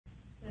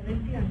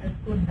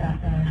So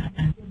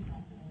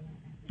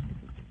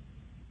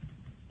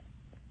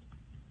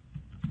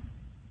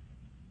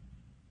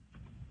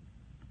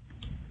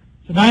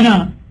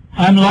Dinah,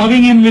 I'm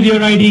logging in with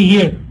your ID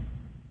here.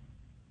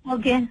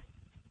 Okay.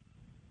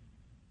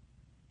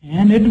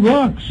 And it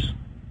works.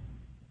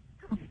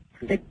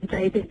 Let's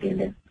try it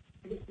again.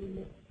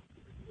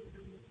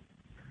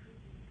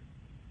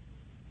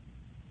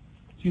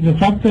 See the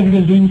fact that it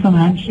is doing some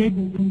handshake,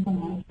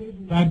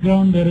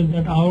 background, there is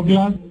that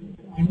hourglass.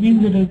 It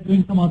means it is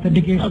doing some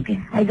authentication. Okay,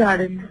 I got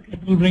it.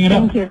 It will bring it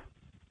up. Thank you.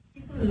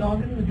 People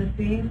log in with the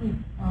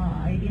same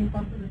ID and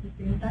password at the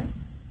same time?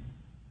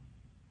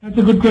 That's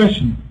a good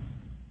question.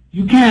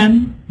 You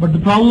can, but the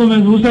problem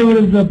is whoever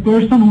is the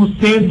person who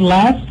saves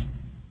last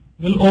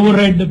will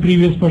override the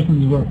previous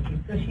person's work. Okay,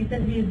 so she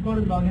said she is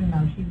going to log in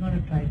now. She's going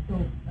to try.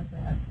 So that's why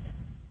I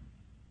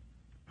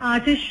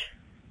asked. Atish,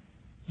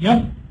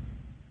 Yes?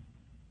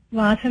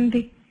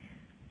 Vasanthi.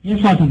 Yes,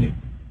 Vasanthi.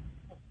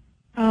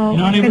 You're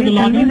not able Can to you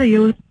log tell me in? the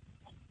user?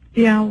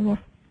 Yeah.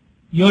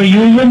 Your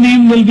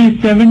username will be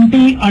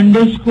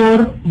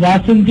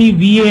 70_Vasanthi,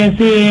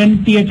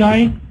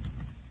 VASANTHI.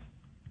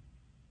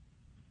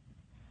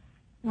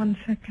 1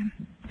 second.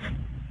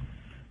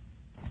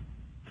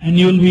 And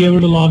you will be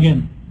able to log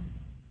in.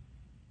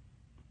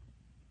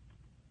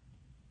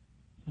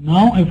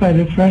 Now if I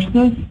refresh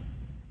this,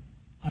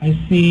 I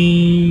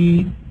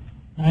see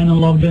Diana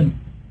logged in.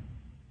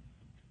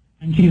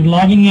 And she's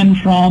logging in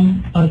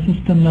from a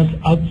system that's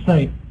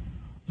outside.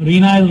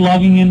 Reena is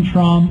logging in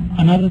from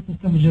another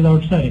system which is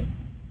outside.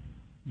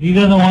 These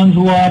are the ones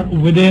who are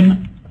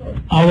within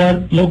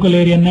our local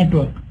area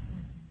network.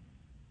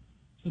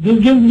 So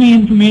this gives me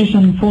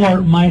information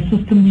for my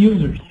system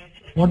users,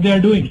 what they are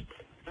doing.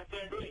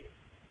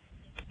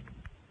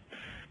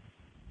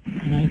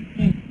 And I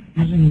think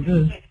using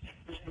this,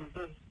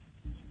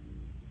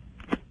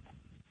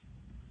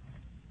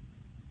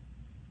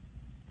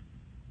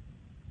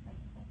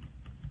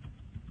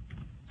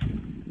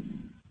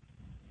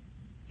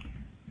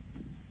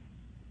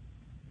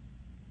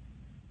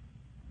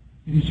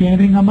 did you see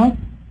anything come up?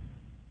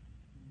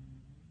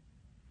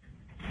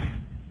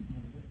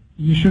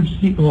 You should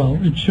see, well,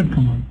 it should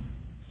come up.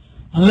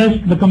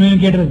 Unless the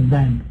communicator is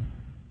banned,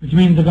 which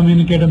means the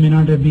communicator may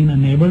not have been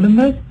enabled in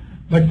this,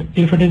 but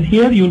if it is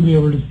here, you will be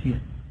able to see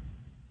it.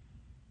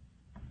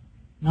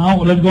 Now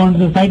let's go on to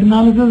the site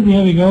analysis.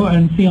 Here we go,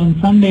 and see on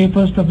Sunday,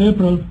 1st of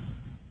April,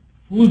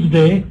 Fool's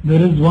Day,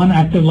 there is one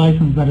active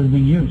license that is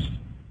being used.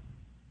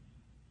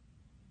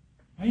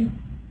 Right?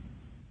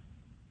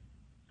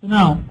 So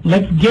now,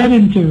 let's get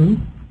into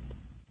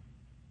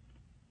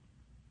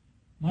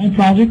my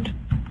project.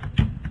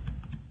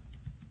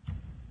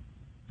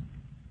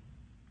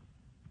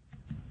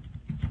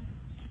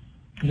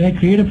 Did I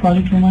create a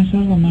project for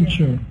myself? I'm not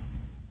sure.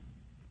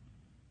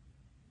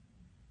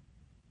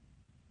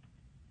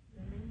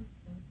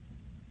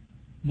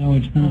 No,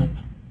 it's not.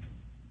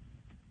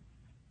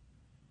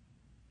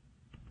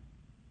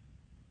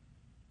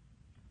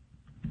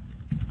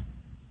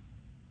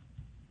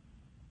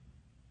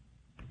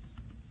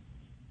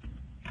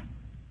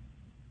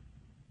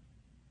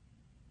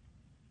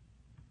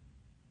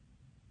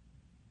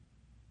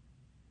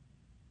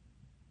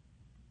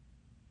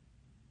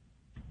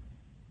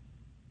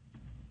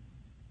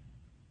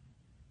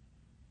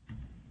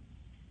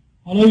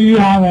 All of you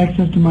have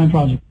access to my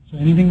project. So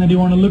anything that you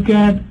want to look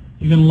at,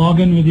 you can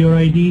log in with your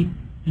ID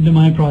into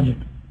my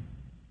project.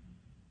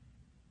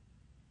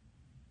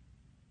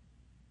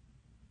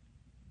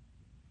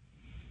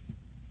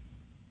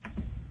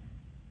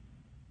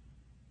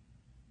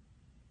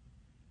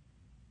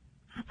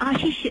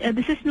 Ashish,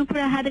 this is Nupur.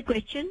 I had a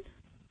question.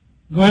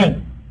 Go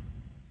ahead.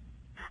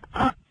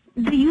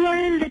 The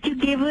URL that you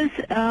gave us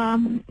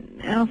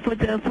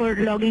for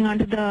logging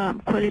onto the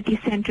quality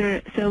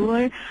center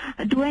server,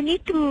 do I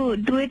need to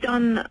do it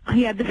on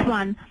this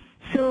one?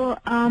 So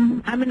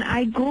I mean,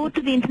 I go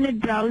to the internet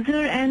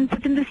browser and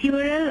put in this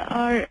URL,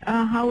 or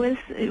how else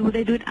would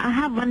I do it? I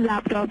have one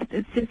laptop.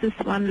 It's just this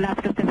one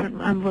laptop that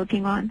I'm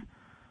working on.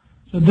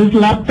 So this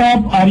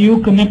laptop, are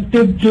you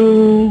connected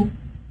to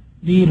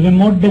the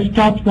remote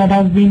desktops that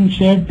have been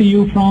shared to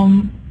you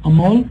from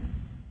Amol?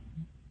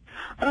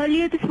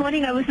 Earlier this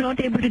morning, I was not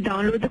able to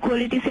download the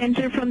quality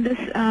center from this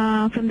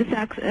from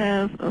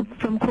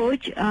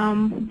Khoj.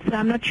 So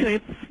I'm not sure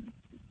if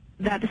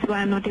that is why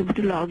I'm not able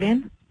to log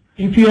in.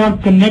 If you are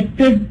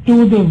connected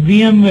to the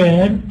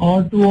VMware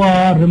or to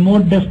a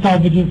remote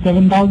desktop, which is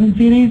 7000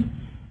 series,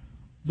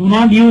 do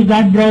not use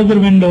that browser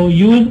window.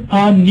 Use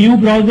a new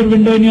browser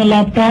window in your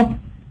laptop,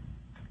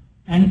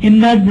 and in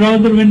that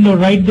browser window,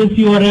 write this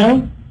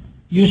URL.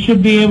 You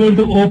should be able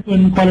to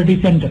open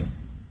Quality Center.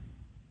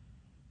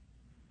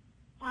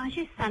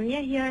 Ashish,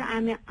 Sanya here.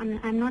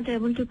 I'm not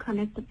able to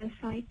connect to the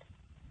site.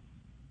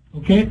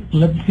 Okay,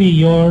 let's see.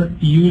 Your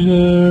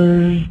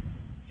user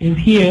is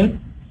here,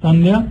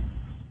 Sandhya.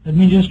 Let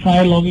me just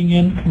try logging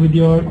in with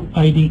your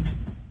ID.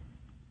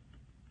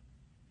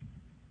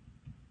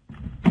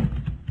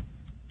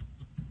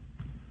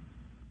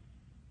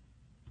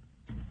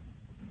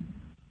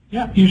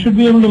 Yeah, you should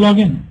be able to log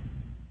in.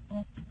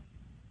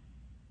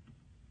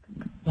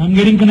 So I'm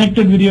getting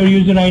connected with your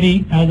user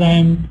ID as I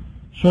am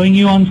showing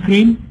you on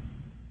screen.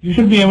 You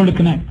should be able to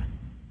connect.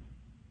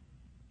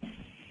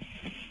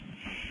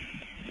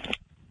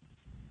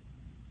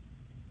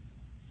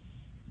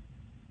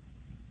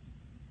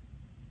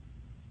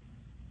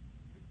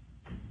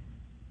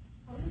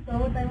 How is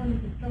server time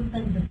and system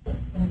time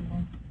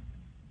different?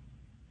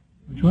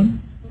 Which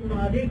one? So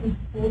earlier it was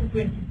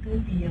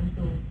 4:22 p.m.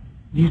 So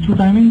These two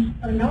timings?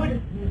 now it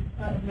is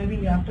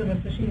maybe after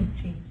refreshing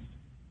it changed.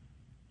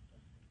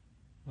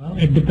 Well,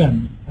 it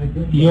depends.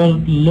 Your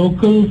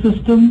local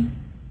system,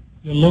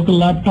 your local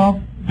laptop,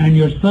 and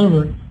your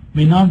server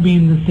may not be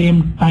in the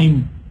same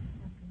time.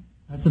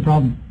 That's the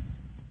problem.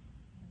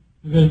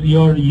 Because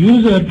your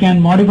user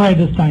can modify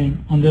this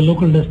time on their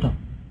local desktop,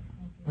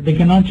 but they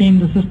cannot change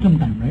the system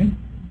time, right?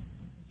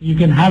 You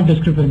can have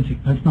discrepancy.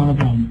 That's not a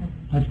problem.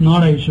 That's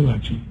not an issue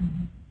actually.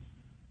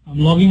 I'm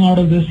logging out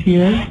of this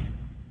here.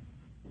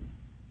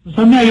 So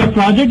Samya, your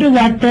project is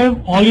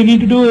active. All you need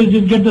to do is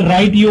just get the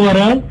right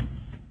URL,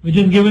 which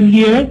is given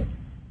here,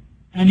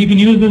 and you can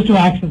use this to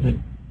access it.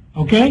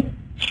 Okay?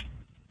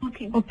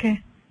 Okay. Okay.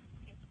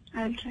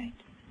 I'll try it.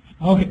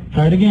 Okay,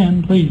 try it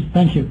again, please.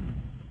 Thank you.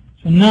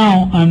 So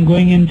now I'm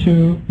going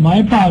into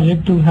my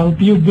project to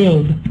help you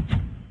build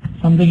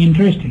something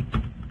interesting.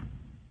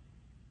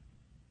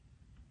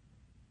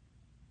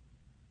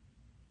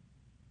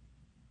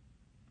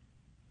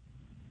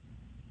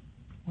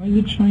 Why is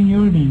it showing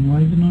your name?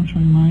 Why is it not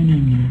showing my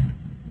name here?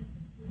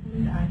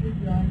 And added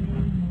your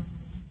name.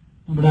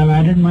 No, but I've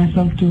added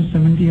myself to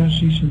 70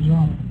 Ashish as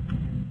well.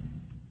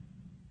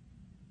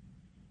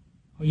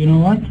 Oh, you know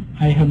what?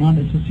 I have not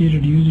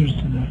associated users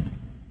to that.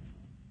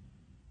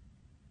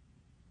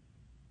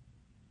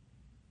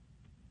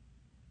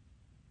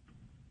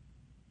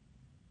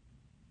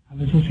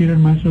 I've associated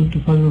myself to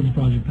Fazl's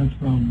project. That's the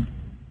problem.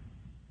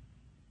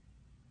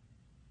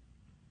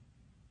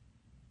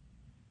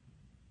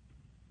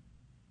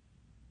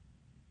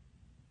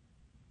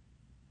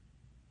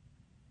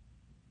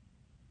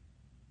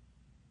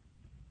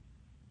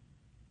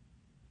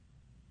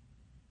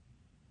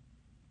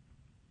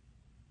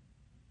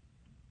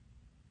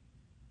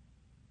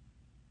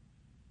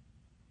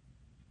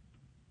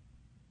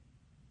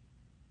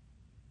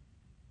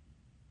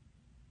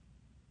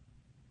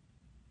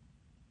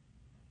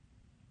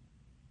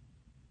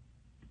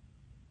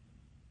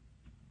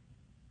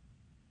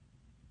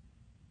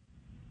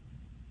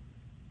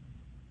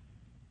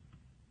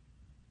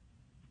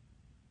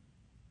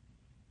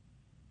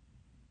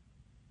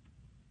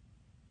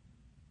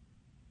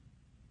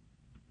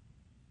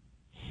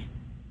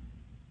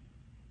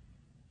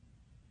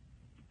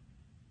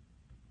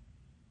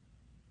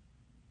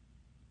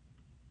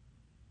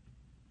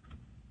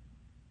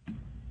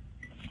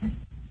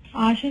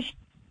 Ashish,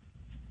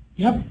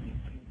 Yep.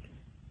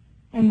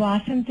 I'm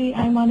Vasanthi.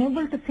 I'm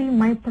unable to see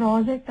my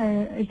project.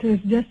 It is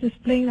just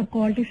displaying the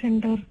quality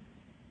center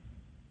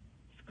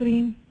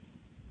screen.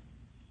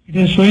 It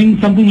is showing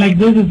something like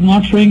this. It's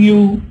not showing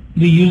you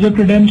the user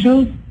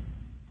credentials.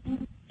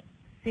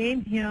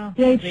 Same here.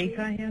 Yeah, it's-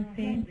 Rekha here,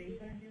 same.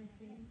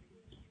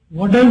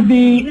 What is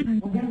the?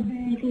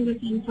 The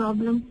same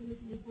problem.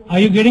 Are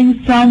you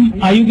getting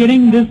some? Are you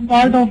getting this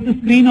part of the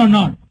screen or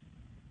not?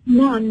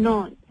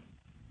 No.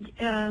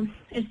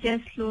 It's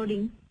just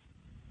loading.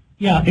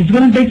 Yeah, it's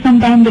going to take some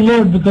time to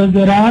load because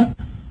there are a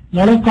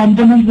lot of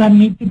components that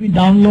need to be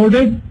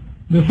downloaded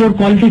before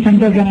Quality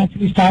Center can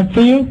actually start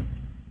for you.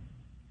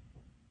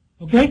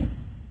 Okay?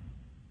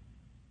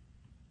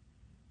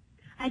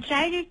 I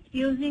tried it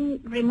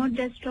using remote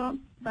desktop,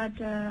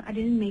 but I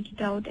didn't make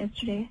it out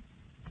yesterday.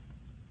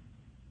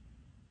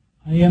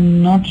 I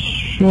am not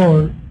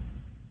sure.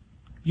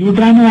 You were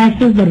trying to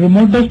access the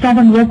remote desktop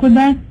and work with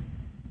that?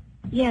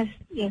 Yes,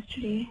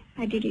 yesterday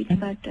I did it,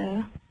 but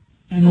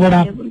And what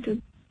I was happened? able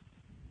to.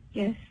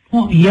 Yes.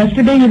 No,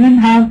 yesterday you didn't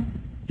have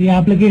the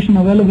application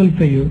available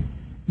for you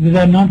because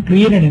I had not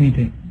created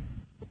anything.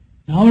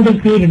 Now it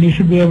is created, you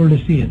should be able to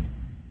see it.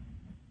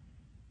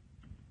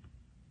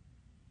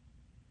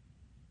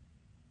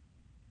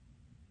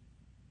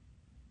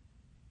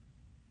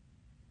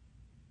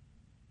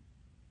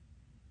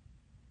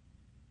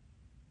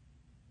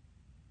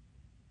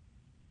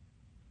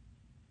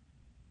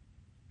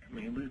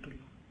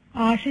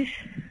 Ashish,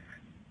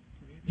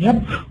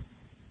 Yep.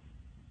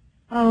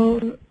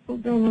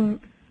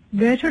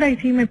 where should I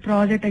see my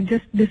project? I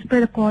just display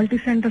the quality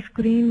center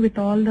screen with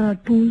all the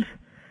tools,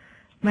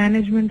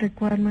 management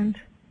requirements.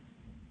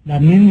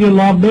 That means you're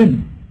logged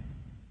in.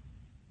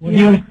 What Yeah.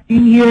 you're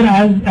seeing here,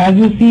 as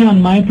you see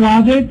on my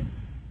project,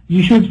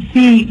 you should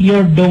see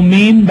your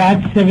domain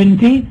batch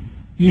 70.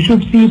 You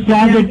should see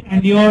project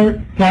and your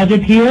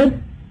project here,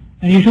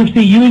 and you should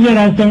see user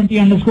as 70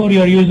 underscore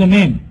your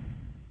username.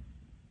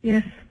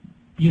 Yes.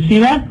 You see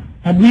that?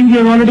 That means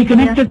you're already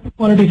connected to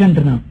Quality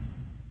Center now.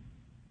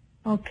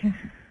 Okay.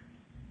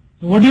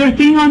 So what you're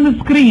seeing on the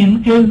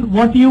screen is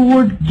what you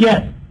would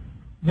get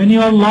when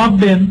you are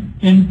logged in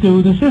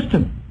into the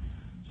system.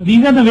 So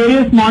these are the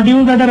various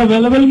modules that are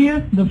available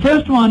here. The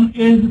first one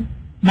is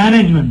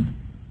management,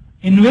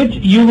 in which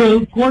you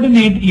will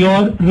coordinate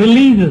your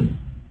releases.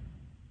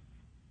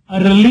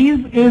 A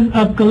release is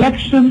a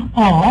collection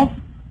of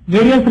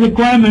various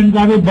requirements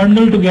that will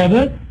bundle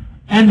together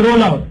and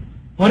roll out.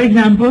 For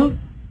example,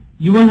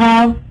 you will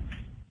have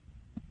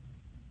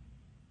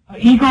an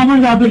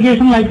e-commerce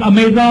application like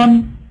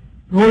Amazon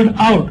rolled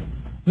out,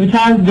 which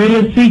has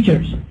various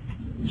features.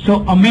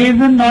 So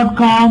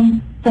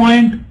Amazon.com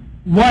point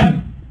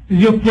 1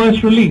 is your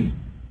first release.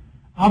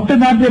 After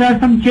that, there are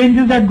some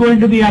changes that go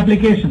into the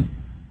application.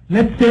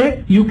 Let's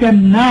say you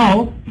can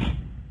now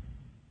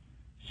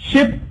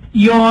ship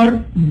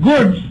your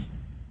goods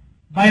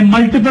by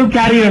multiple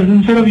carriers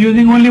instead of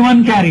using only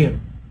one carrier.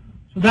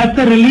 So that's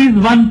the release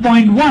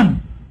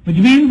 1.1, which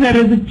means there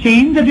is a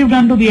change that you've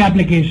done to the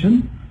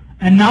application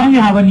and now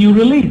you have a new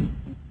release.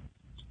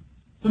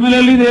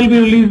 Similarly, there will be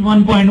release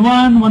 1.1,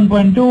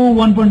 1.2,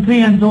 1.3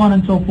 and so on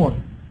and so forth.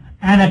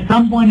 And at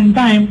some point in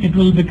time, it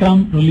will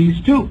become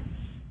release 2.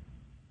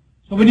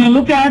 So when you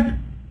look at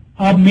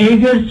a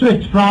major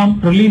switch from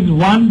release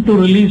 1 to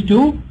release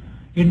 2,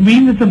 it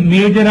means it's a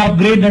major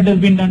upgrade that has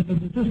been done to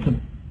the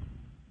system.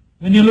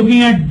 When you're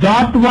looking at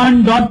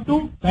 .1,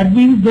 .2, that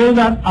means those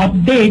are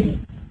updates,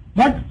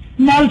 but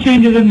small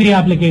changes in the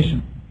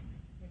application.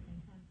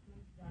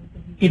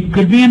 It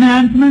could be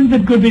enhancements,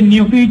 it could be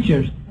new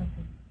features.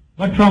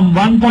 But from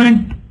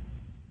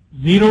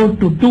 1.0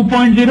 to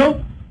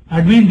 2.0,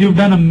 that means you've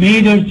done a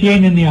major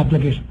change in the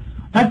application.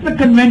 That's the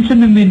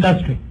convention in the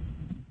industry.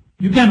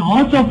 You can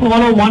also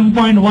follow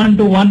 1.1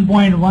 to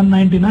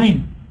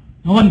 1.199.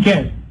 No one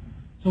cares.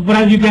 So far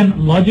as you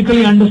can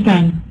logically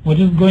understand what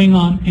is going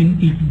on in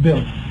each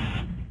build.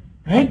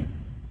 Right?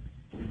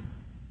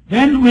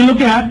 Then we look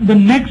at the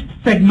next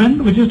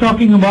segment, which is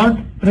talking about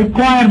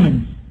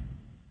requirements.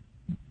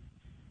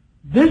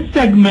 This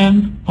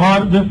segment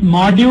or this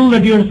module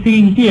that you are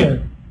seeing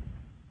here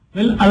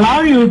will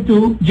allow you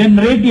to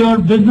generate your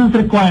business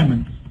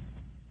requirements.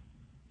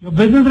 Your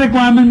business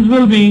requirements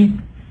will be,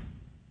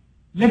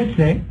 let's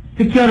say,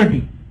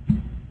 security,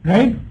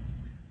 right?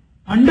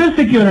 Under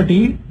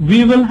security,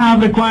 we will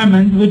have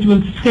requirements which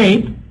will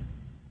state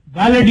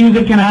valid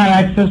user can have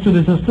access to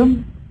the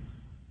system.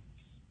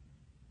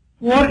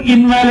 For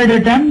invalid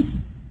attempts,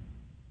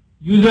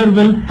 user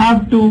will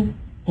have to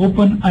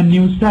open a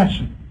new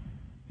session.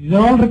 These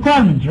are all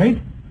requirements,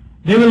 right?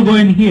 They will go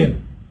in here,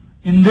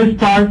 in this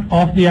part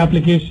of the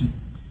application.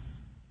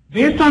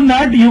 Based on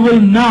that, you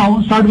will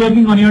now start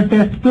working on your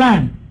test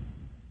plan,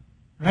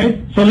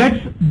 right? So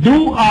let's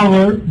do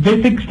our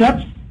basic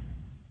steps.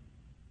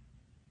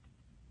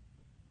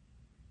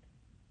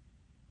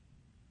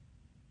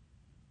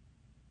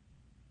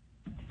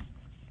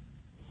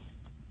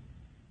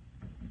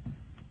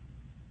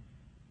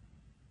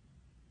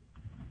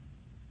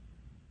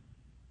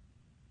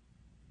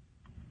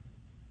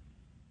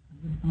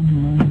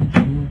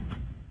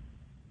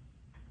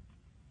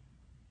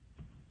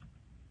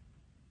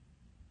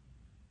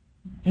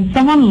 Is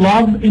someone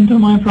logged into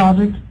my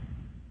project?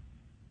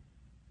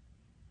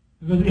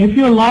 Because if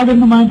you're logged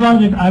into my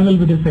project, I will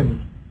be disabled.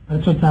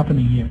 That's what's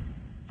happening here.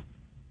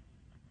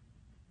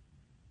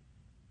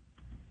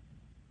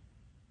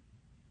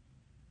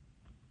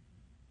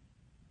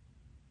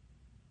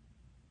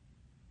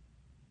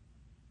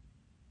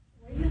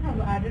 Why you have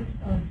added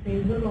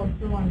Phasal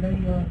also under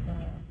your...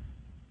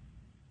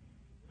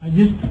 I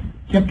just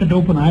kept it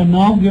open. I have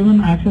now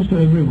given access to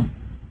everyone.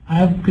 I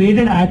have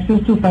created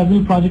access to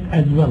Phasal project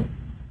as well.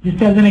 Just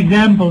as an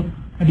example,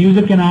 a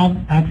user can have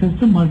access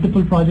to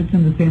multiple projects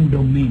in the same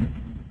domain.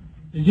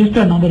 It's just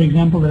another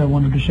example that I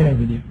wanted to share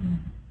with you.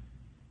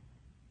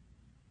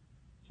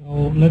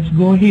 So let's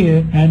go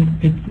here, and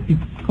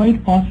it's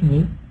quite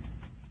possible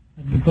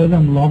that because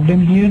I'm logged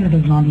in here, it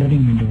is not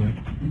letting me do it.